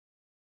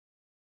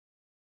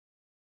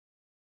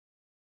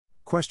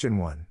Question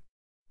 1.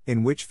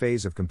 In which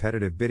phase of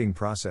competitive bidding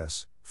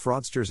process,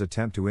 fraudsters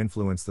attempt to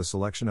influence the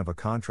selection of a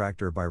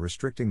contractor by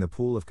restricting the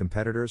pool of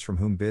competitors from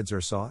whom bids are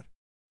sought?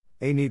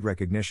 A. Need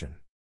recognition.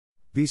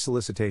 B.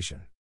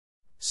 Solicitation.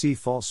 C.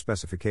 False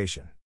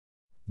specification.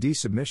 D.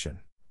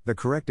 Submission. The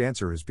correct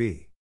answer is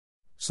B.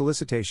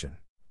 Solicitation.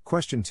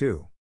 Question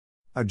 2.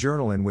 A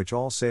journal in which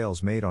all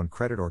sales made on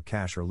credit or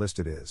cash are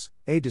listed is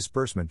A.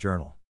 Disbursement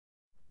journal.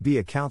 B.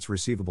 Accounts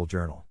receivable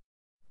journal.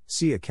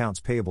 C. Accounts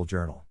payable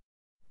journal.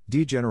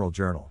 D. General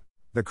journal.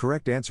 The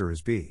correct answer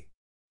is B.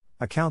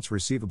 Accounts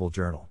receivable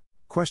journal.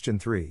 Question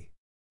 3.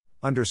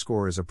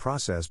 Underscore is a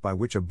process by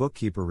which a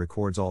bookkeeper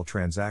records all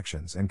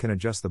transactions and can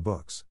adjust the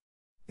books.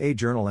 A.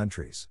 Journal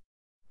entries.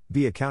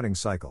 B. Accounting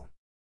cycle.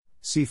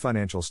 C.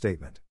 Financial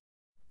statement.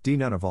 D.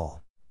 None of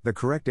all. The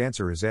correct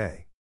answer is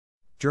A.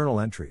 Journal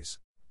entries.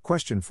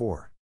 Question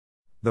 4.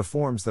 The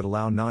forms that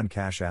allow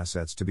non-cash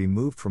assets to be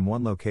moved from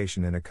one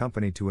location in a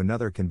company to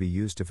another can be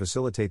used to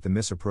facilitate the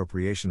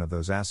misappropriation of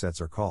those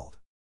assets are called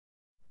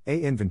A.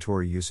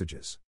 Inventory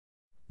usages.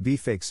 B.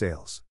 Fake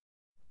sales.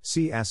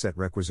 C. Asset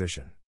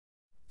requisition.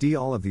 D.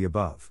 All of the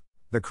above.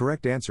 The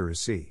correct answer is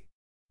C.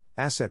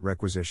 Asset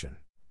requisition.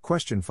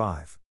 Question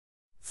 5.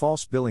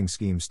 False billing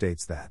scheme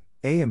states that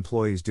A.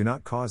 Employees do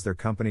not cause their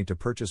company to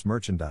purchase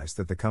merchandise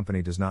that the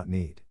company does not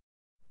need.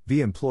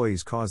 B.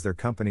 Employees cause their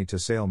company to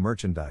sell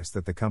merchandise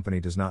that the company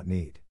does not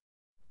need.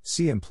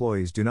 C.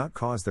 Employees do not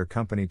cause their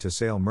company to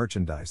sell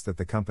merchandise that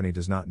the company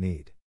does not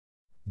need.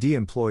 D.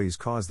 Employees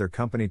cause their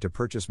company to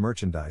purchase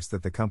merchandise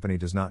that the company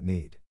does not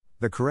need.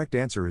 The correct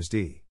answer is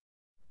D.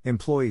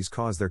 Employees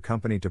cause their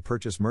company to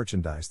purchase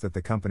merchandise that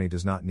the company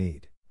does not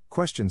need.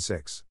 Question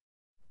 6.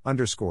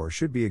 Underscore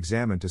should be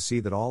examined to see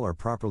that all are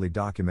properly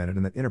documented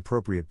and that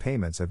inappropriate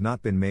payments have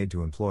not been made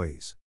to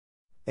employees.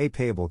 A.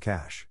 Payable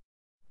cash.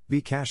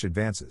 B. Cash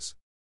advances.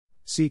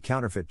 C.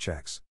 Counterfeit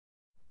checks.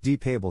 D.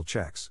 Payable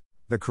checks.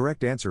 The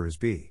correct answer is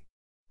B.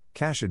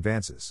 Cash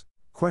advances.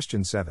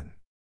 Question 7.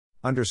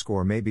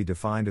 Underscore may be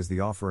defined as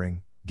the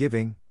offering,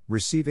 giving,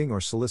 receiving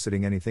or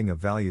soliciting anything of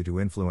value to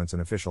influence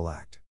an official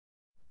act.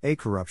 A.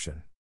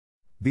 Corruption.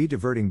 B.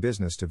 Diverting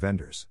business to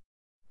vendors.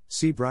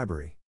 C.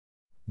 Bribery.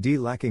 D.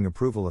 Lacking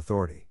approval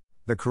authority.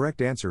 The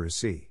correct answer is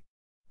C.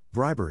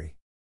 Bribery.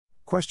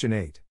 Question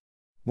 8.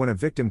 When a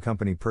victim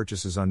company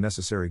purchases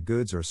unnecessary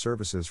goods or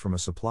services from a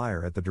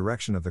supplier at the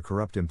direction of the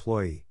corrupt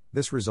employee,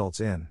 this results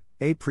in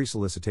A.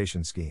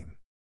 Pre-solicitation scheme.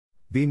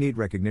 B. Need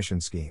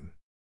recognition scheme.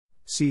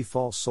 C.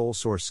 False sole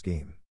source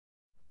scheme.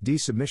 D.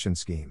 Submission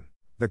scheme.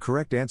 The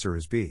correct answer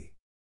is B.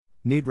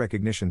 Need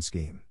recognition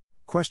scheme.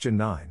 Question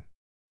 9.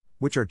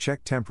 Which are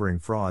check tempering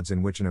frauds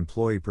in which an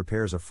employee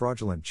prepares a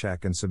fraudulent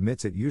check and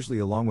submits it usually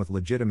along with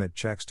legitimate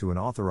checks to an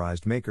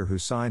authorized maker who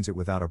signs it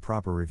without a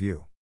proper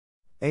review?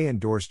 A.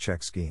 Endorsed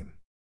check scheme.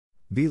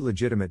 B.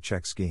 Legitimate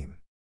check scheme.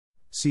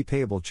 C.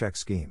 Payable check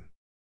scheme.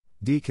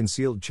 D.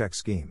 Concealed check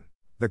scheme.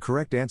 The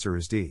correct answer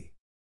is D.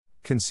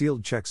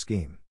 Concealed check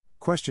scheme.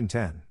 Question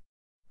 10.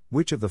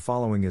 Which of the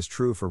following is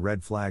true for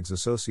red flags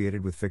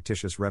associated with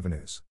fictitious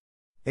revenues?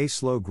 A.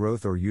 Slow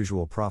growth or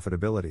usual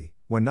profitability,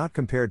 when not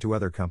compared to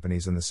other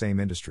companies in the same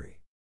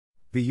industry.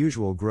 B.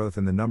 Usual growth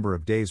in the number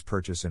of days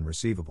purchase in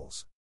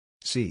receivables.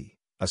 C.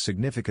 A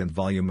significant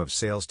volume of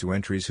sales to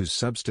entries whose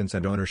substance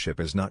and ownership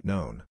is not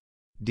known.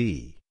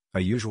 D.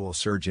 A usual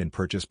surge in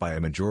purchase by a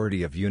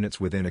majority of units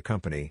within a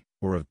company,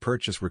 or of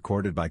purchase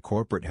recorded by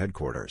corporate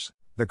headquarters.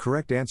 The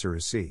correct answer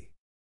is C.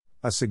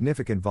 A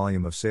significant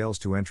volume of sales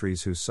to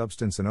entries whose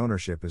substance and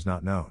ownership is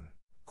not known.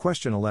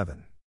 Question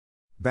 11.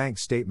 Bank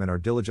statement are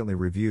diligently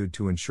reviewed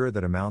to ensure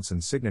that amounts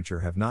and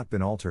signature have not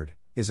been altered,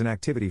 is an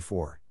activity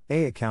for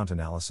A. Account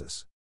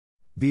analysis.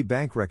 B.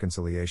 Bank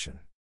reconciliation.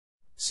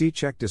 C.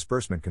 Check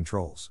disbursement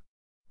controls.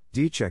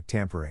 D. Check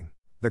tampering.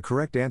 The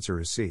correct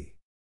answer is C.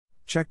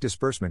 Check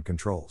disbursement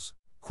controls.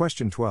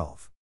 Question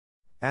 12.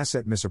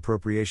 Asset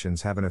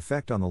misappropriations have an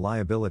effect on the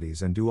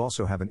liabilities and do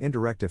also have an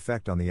indirect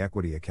effect on the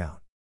equity account.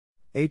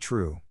 A.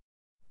 True.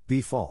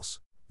 B.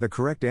 False. The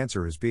correct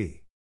answer is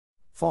B.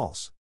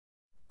 False.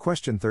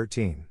 Question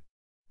 13.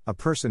 A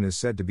person is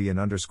said to be an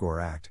underscore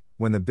act,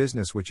 when the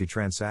business which he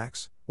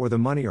transacts, or the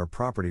money or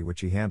property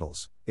which he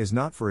handles, is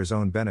not for his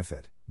own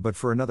benefit, but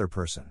for another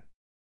person.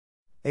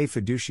 A.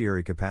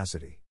 Fiduciary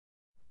capacity.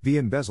 B.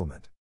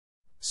 Embezzlement.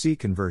 C.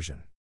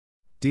 Conversion.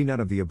 D. None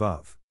of the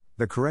above.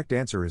 The correct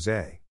answer is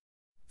A.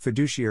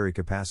 Fiduciary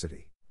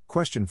capacity.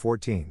 Question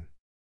 14.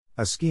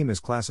 A scheme is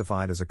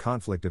classified as a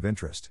conflict of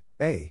interest.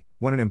 A.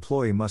 When an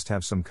employee must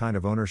have some kind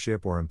of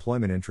ownership or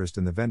employment interest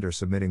in the vendor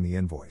submitting the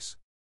invoice.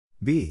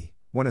 B.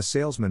 When a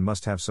salesman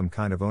must have some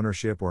kind of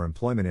ownership or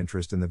employment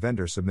interest in the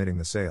vendor submitting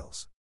the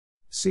sales.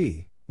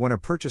 C. When a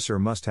purchaser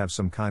must have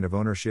some kind of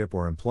ownership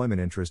or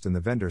employment interest in the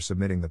vendor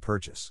submitting the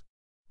purchase.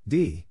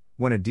 D.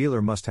 When a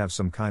dealer must have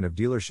some kind of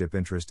dealership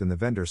interest in the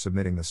vendor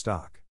submitting the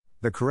stock.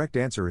 The correct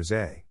answer is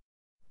A.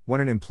 When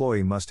an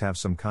employee must have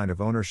some kind of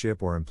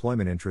ownership or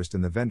employment interest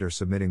in the vendor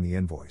submitting the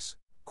invoice.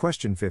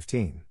 Question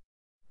 15.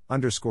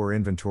 Underscore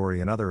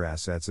inventory and other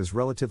assets is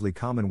relatively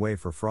common way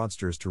for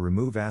fraudsters to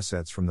remove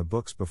assets from the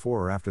books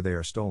before or after they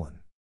are stolen.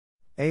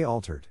 A.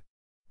 Altered.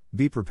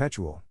 B.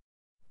 Perpetual.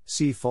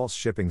 C. False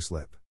shipping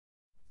slip.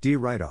 D.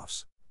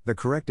 Write-offs. The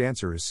correct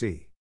answer is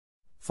C.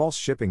 False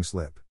shipping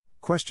slip.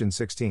 Question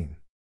 16.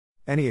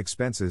 Any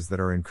expenses that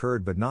are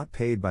incurred but not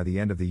paid by the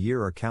end of the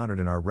year are counted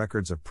in our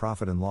records of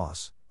profit and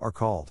loss, are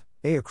called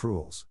A.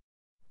 Accruals.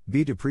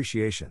 B.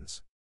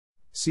 Depreciations.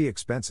 C.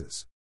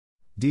 Expenses.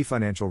 D.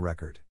 Financial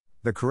record.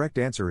 The correct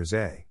answer is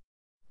A.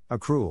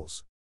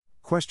 Accruals.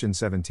 Question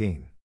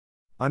 17.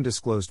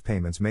 Undisclosed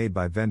payments made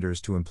by vendors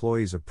to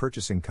employees of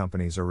purchasing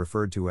companies are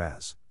referred to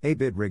as A.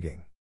 Bid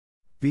rigging.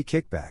 B.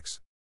 Kickbacks.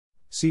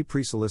 C.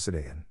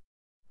 Pre-solicitation.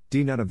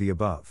 D. None of the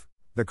above.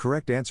 The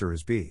correct answer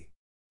is B.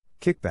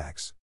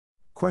 Kickbacks.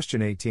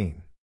 Question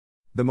 18.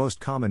 The most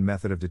common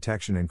method of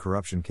detection in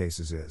corruption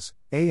cases is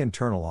A.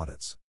 Internal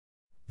audits.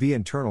 B.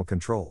 Internal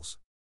controls.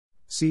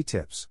 C.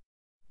 Tips.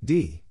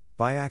 D.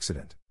 By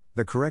accident.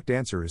 The correct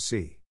answer is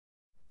C.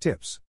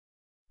 Tips.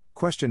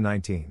 Question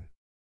 19.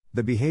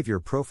 The behavior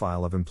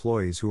profile of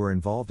employees who are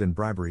involved in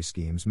bribery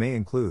schemes may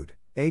include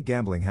A.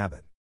 Gambling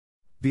habit.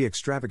 B.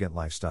 Extravagant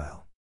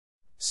lifestyle.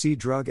 C.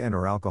 Drug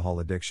and/or alcohol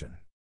addiction.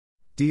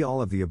 D.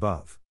 All of the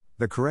above.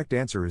 The correct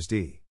answer is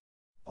D.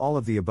 All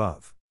of the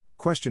above.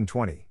 Question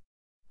 20.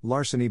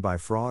 Larceny by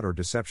fraud or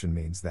deception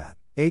means that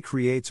A.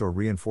 Creates or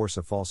reinforces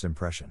a false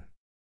impression.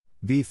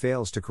 B.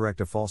 Fails to correct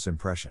a false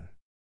impression.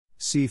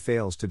 C.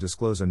 Fails to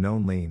disclose a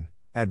known lien,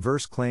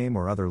 adverse claim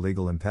or other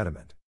legal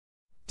impediment.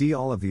 D.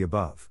 All of the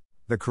above.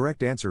 The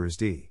correct answer is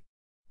D.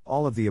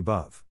 All of the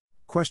above.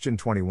 Question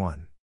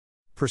 21.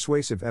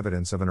 Persuasive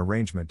evidence of an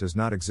arrangement does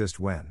not exist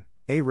when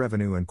A.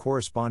 Revenue and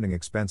corresponding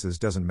expenses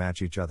doesn't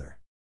match each other.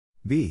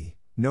 B.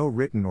 No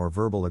written or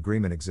verbal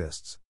agreement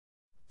exists.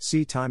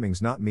 C.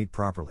 Timings not meet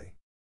properly.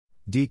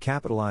 D.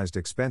 Capitalized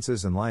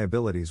expenses and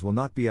liabilities will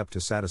not be up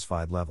to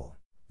satisfied level.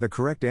 The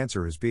correct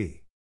answer is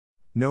B.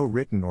 No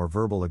written or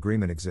verbal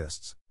agreement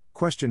exists.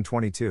 Question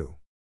 22.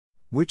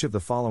 Which of the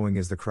following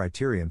is the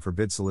criterion for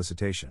bid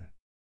solicitation?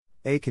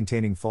 A.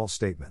 Containing false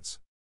statements.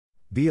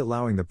 B.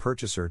 Allowing the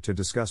purchaser to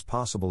discuss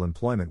possible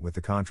employment with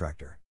the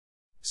contractor.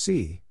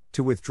 C.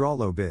 To withdraw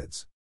low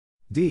bids.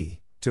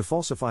 D. To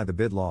falsify the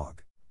bid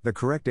log. The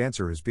correct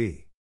answer is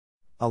B.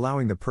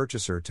 Allowing the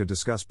purchaser to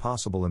discuss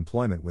possible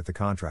employment with the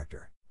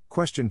contractor.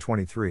 Question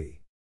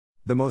 23.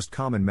 The most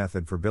common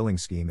method for billing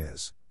scheme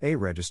is A.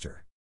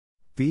 Register.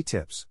 B.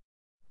 Tips.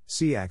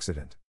 C.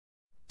 Accident.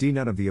 D.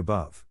 None of the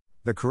above.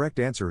 The correct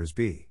answer is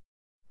B.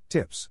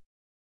 Tips.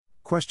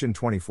 Question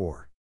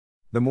 24.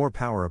 The more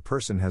power a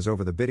person has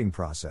over the bidding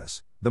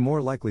process, the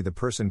more likely the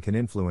person can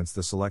influence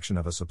the selection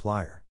of a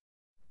supplier.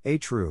 A.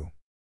 True.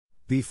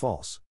 B.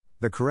 False.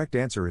 The correct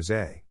answer is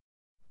A.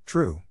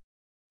 True.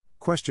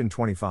 Question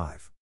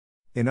 25.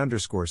 In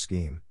underscore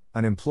scheme,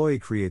 an employee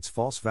creates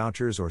false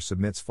vouchers or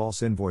submits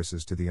false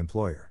invoices to the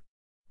employer.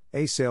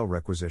 A. Sale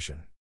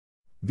requisition.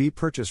 B.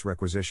 Purchase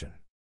requisition.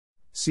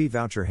 C.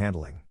 Voucher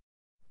handling.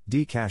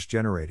 D. Cash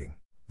generating.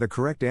 The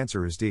correct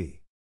answer is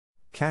D.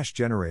 Cash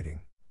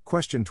generating.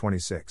 Question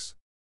 26.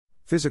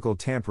 Physical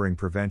tampering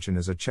prevention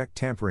is a check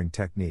tampering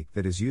technique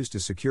that is used to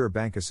secure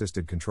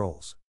bank-assisted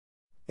controls.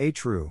 A.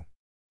 True.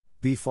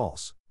 B.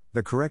 False.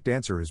 The correct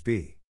answer is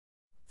B.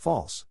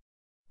 False.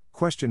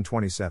 Question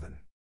 27.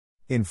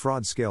 In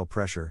fraud scale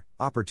pressure,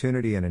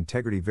 opportunity and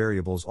integrity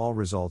variables all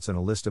results in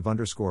a list of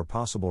underscore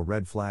possible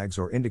red flags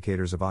or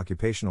indicators of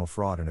occupational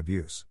fraud and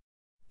abuse.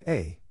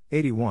 A.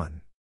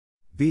 81.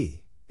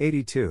 B.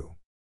 82.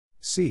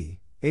 C.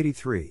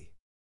 83.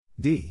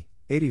 D.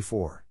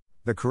 84.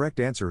 The correct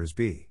answer is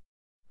B.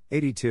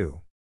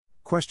 82.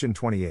 Question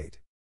 28.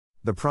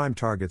 The prime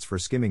targets for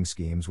skimming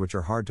schemes which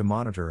are hard to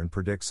monitor and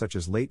predict, such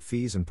as late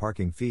fees and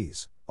parking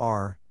fees,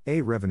 are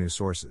A. Revenue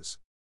sources.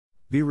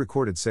 B.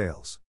 Recorded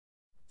sales.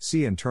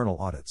 C. Internal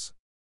audits.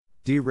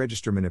 D.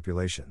 Register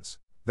manipulations.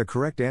 The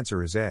correct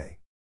answer is A.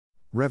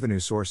 Revenue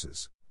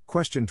sources.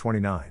 Question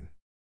 29.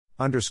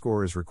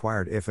 Underscore is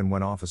required if and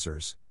when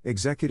officers,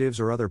 executives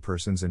or other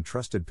persons in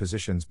trusted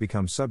positions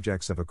become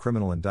subjects of a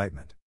criminal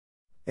indictment.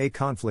 A.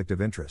 Conflict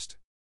of interest.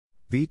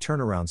 B.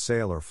 Turnaround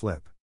sale or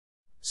flip.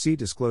 C.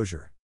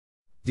 Disclosure.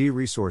 D.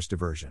 Resource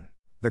diversion.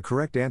 The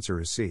correct answer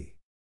is C.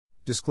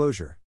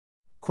 Disclosure.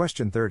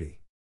 Question 30.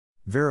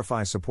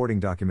 Verify supporting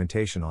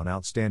documentation on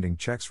outstanding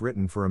checks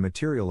written for a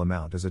material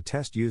amount as a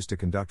test used to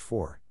conduct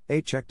for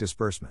A. Check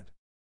disbursement.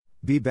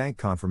 B. Bank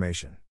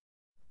confirmation.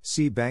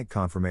 C. Bank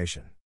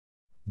confirmation.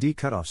 D.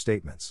 Cutoff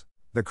statements.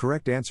 The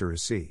correct answer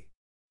is C.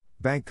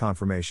 Bank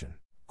confirmation.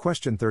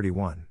 Question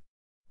 31.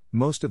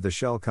 Most of the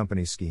shell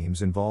company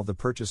schemes involve the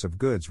purchase of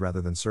goods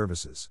rather than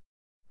services.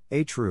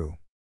 A. True.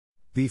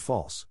 B.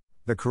 False.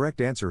 The correct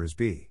answer is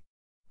B.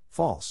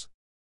 False.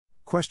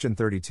 Question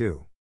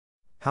 32.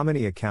 How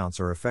many accounts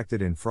are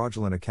affected in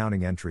fraudulent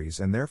accounting entries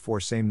and therefore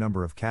same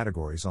number of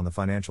categories on the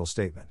financial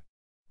statement?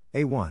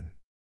 A. 1.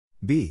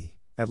 B.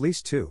 At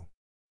least 2.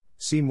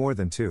 C. More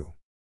than 2.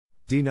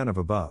 D. None of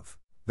above.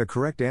 The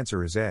correct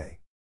answer is A.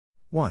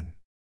 1.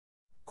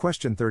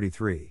 Question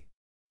 33.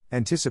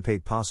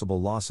 Anticipate possible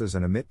losses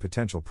and omit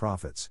potential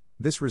profits.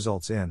 This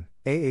results in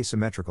A.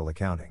 Asymmetrical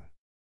accounting.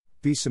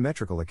 B.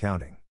 Symmetrical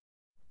accounting.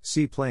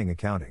 C. Playing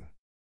accounting.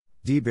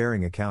 D.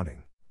 Bearing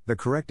accounting. The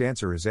correct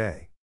answer is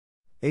A.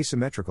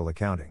 Asymmetrical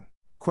accounting.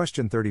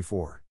 Question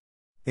 34.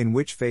 In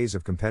which phase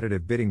of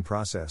competitive bidding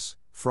process,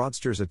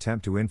 fraudsters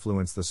attempt to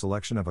influence the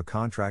selection of a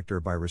contractor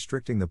by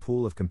restricting the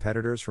pool of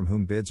competitors from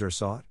whom bids are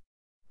sought?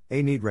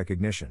 A. Need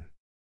recognition.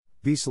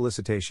 B.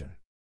 Solicitation.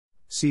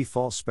 C.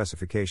 False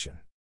specification.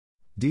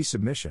 D.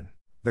 Submission.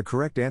 The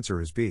correct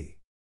answer is B.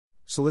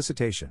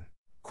 Solicitation.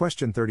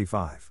 Question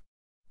 35.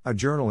 A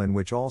journal in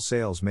which all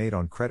sales made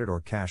on credit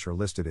or cash are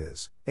listed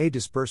is A.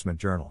 Disbursement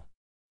journal.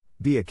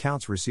 B.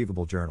 Accounts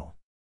receivable journal.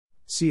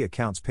 C.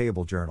 Accounts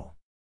payable journal.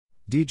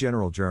 D.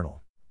 General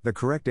journal. The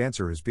correct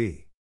answer is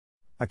B.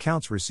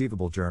 Accounts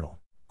receivable journal.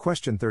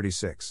 Question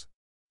 36.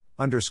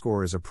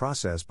 Underscore is a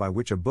process by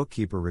which a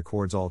bookkeeper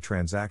records all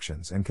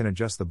transactions and can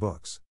adjust the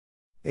books.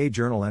 A.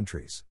 Journal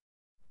entries.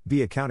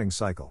 B. Accounting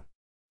cycle.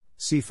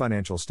 C.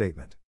 Financial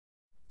statement.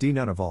 D.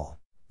 None of all.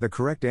 The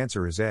correct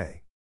answer is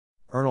A.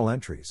 Journal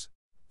entries.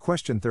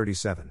 Question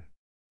 37.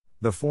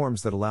 The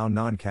forms that allow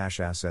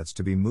non-cash assets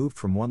to be moved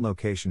from one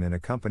location in a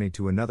company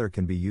to another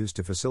can be used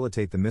to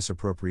facilitate the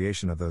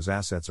misappropriation of those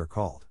assets are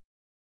called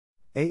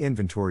A.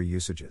 Inventory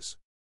usages.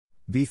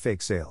 B.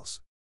 Fake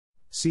sales.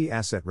 C.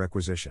 Asset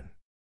requisition.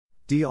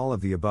 D. All of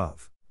the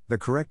above. The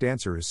correct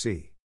answer is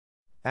C.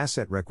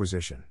 Asset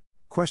requisition.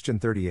 Question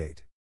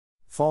 38.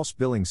 False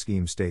billing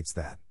scheme states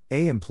that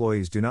A.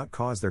 Employees do not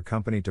cause their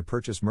company to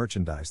purchase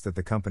merchandise that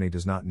the company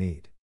does not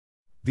need.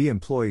 B.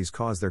 Employees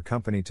cause their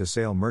company to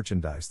sell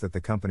merchandise that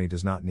the company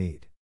does not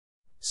need.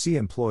 C.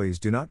 Employees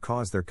do not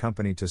cause their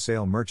company to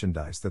sell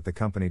merchandise that the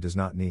company does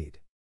not need.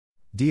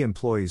 D.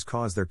 Employees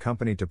cause their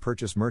company to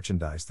purchase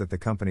merchandise that the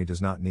company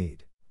does not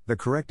need. The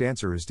correct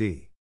answer is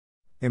D.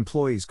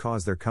 Employees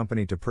cause their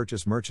company to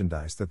purchase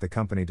merchandise that the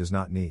company does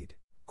not need.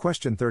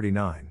 Question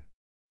 39.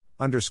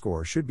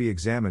 Underscore should be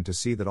examined to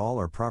see that all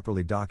are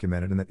properly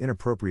documented and that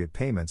inappropriate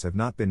payments have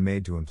not been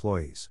made to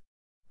employees.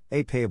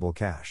 A. Payable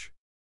cash.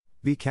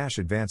 B. Cash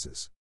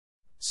advances.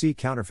 C.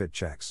 Counterfeit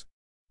checks.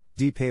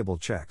 D. Payable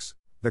checks.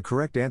 The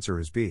correct answer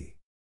is B.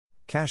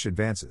 Cash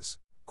advances.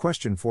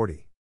 Question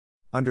 40.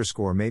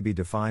 Underscore may be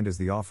defined as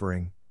the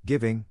offering,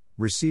 giving,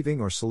 receiving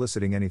or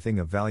soliciting anything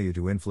of value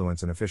to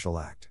influence an official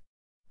act.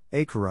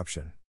 A.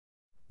 Corruption.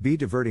 B.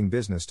 Diverting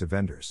business to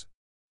vendors.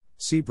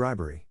 C.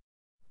 Bribery.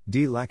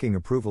 D. Lacking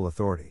approval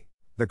authority.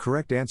 The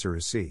correct answer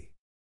is C.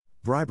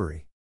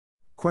 Bribery.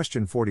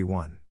 Question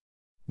 41.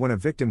 When a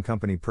victim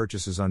company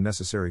purchases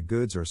unnecessary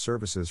goods or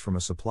services from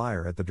a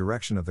supplier at the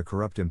direction of the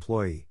corrupt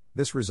employee,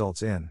 this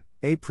results in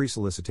A.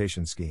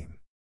 Pre-solicitation scheme.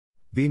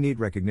 B. Need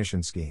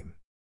recognition scheme.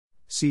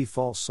 C.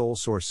 False sole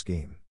source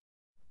scheme.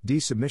 D.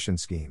 Submission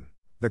scheme.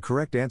 The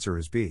correct answer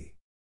is B.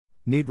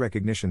 Need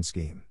recognition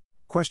scheme.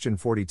 Question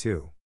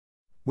 42.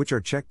 Which are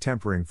check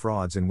tempering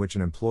frauds in which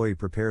an employee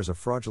prepares a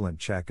fraudulent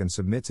check and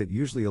submits it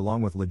usually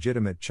along with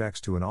legitimate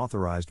checks to an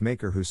authorized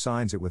maker who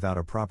signs it without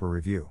a proper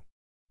review?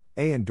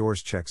 A.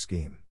 Endorsed check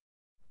scheme.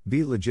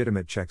 B.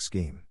 Legitimate check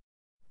scheme.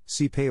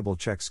 C. Payable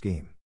check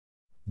scheme.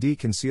 D.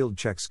 Concealed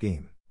check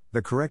scheme.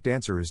 The correct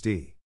answer is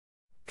D.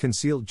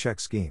 Concealed check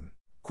scheme.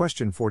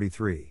 Question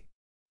 43.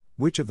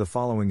 Which of the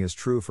following is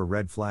true for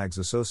red flags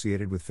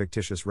associated with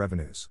fictitious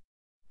revenues?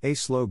 A.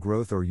 Slow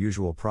growth or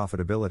usual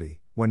profitability,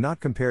 when not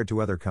compared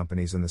to other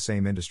companies in the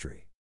same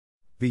industry.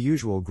 B.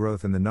 Usual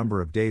growth in the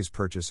number of days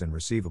purchase in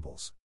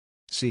receivables.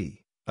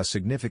 C. A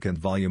significant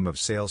volume of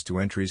sales to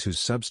entries whose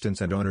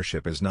substance and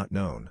ownership is not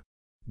known.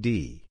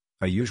 D.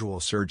 A usual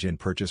surge in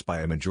purchase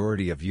by a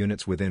majority of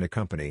units within a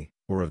company,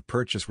 or of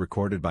purchase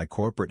recorded by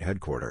corporate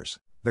headquarters.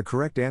 The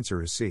correct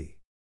answer is C.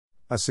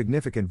 A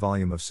significant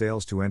volume of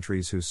sales to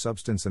entries whose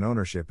substance and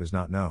ownership is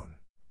not known.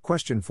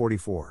 Question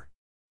 44.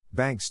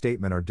 Bank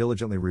statement are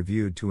diligently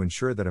reviewed to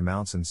ensure that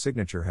amounts and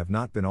signature have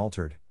not been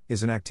altered,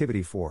 is an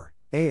activity for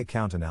A.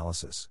 Account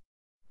analysis.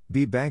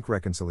 B. Bank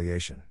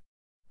reconciliation.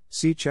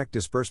 C. Check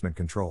disbursement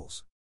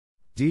controls.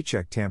 D.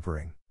 Check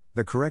tampering.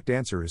 The correct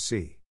answer is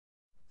C.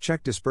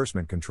 Check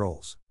disbursement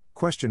controls.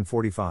 Question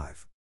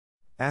 45.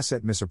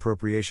 Asset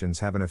misappropriations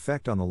have an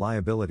effect on the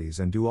liabilities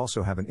and do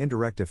also have an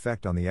indirect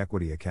effect on the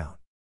equity account.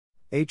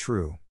 A.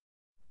 True.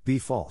 B.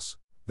 False.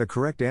 The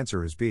correct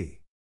answer is B.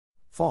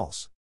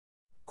 False.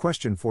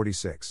 Question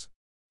 46.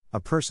 A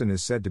person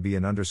is said to be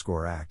an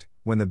underscore act,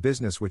 when the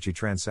business which he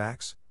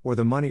transacts, or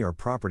the money or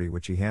property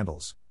which he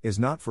handles, is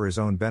not for his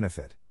own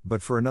benefit,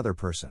 but for another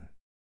person.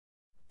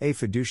 A.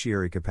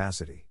 Fiduciary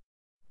capacity.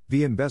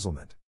 B.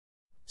 Embezzlement.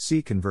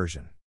 C.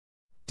 Conversion.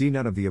 D.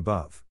 None of the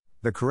above.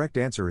 The correct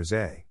answer is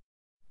A.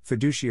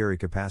 Fiduciary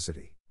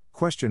capacity.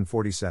 Question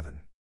 47.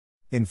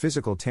 In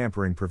physical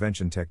tampering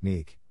prevention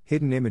technique,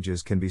 hidden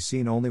images can be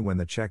seen only when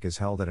the check is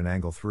held at an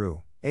angle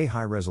through A.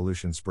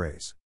 High-resolution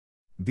sprays.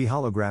 B.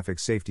 Holographic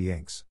safety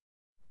inks.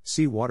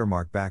 C.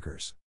 Watermark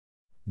backers.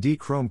 D.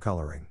 Chrome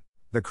coloring.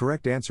 The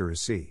correct answer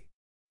is C.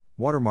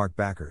 Watermark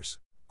backers.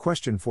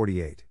 Question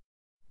 48.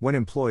 When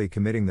employee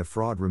committing the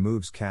fraud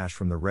removes cash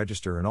from the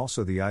register and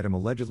also the item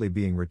allegedly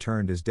being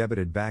returned is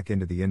debited back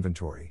into the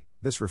inventory,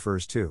 this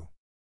refers to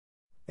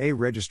A.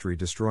 Registry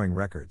destroying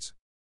records.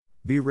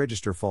 B.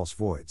 Register false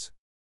voids.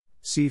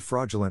 C.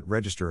 Fraudulent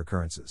register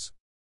occurrences.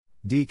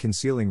 D.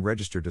 Concealing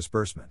register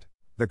disbursement.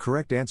 The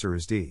correct answer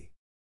is D.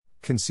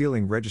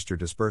 Concealing register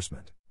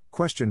disbursement.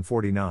 Question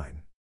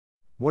 49.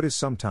 What is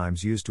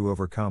sometimes used to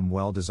overcome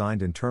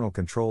well-designed internal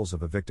controls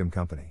of a victim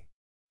company?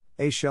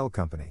 A. Shell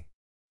company.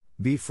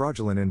 B.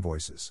 Fraudulent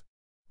invoices.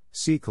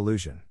 C.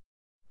 Collusion.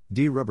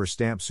 D. Rubber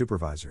stamp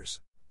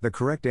supervisors. The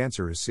correct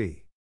answer is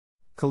C.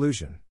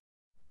 Collusion.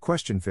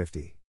 Question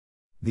 50.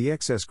 The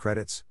excess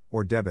credits,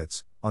 or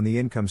debits, on the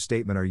income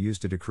statement are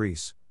used to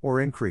decrease,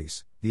 or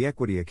increase, the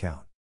equity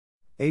account.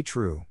 A.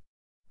 True.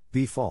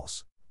 B.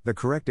 False. The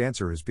correct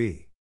answer is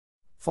B.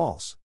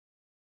 False.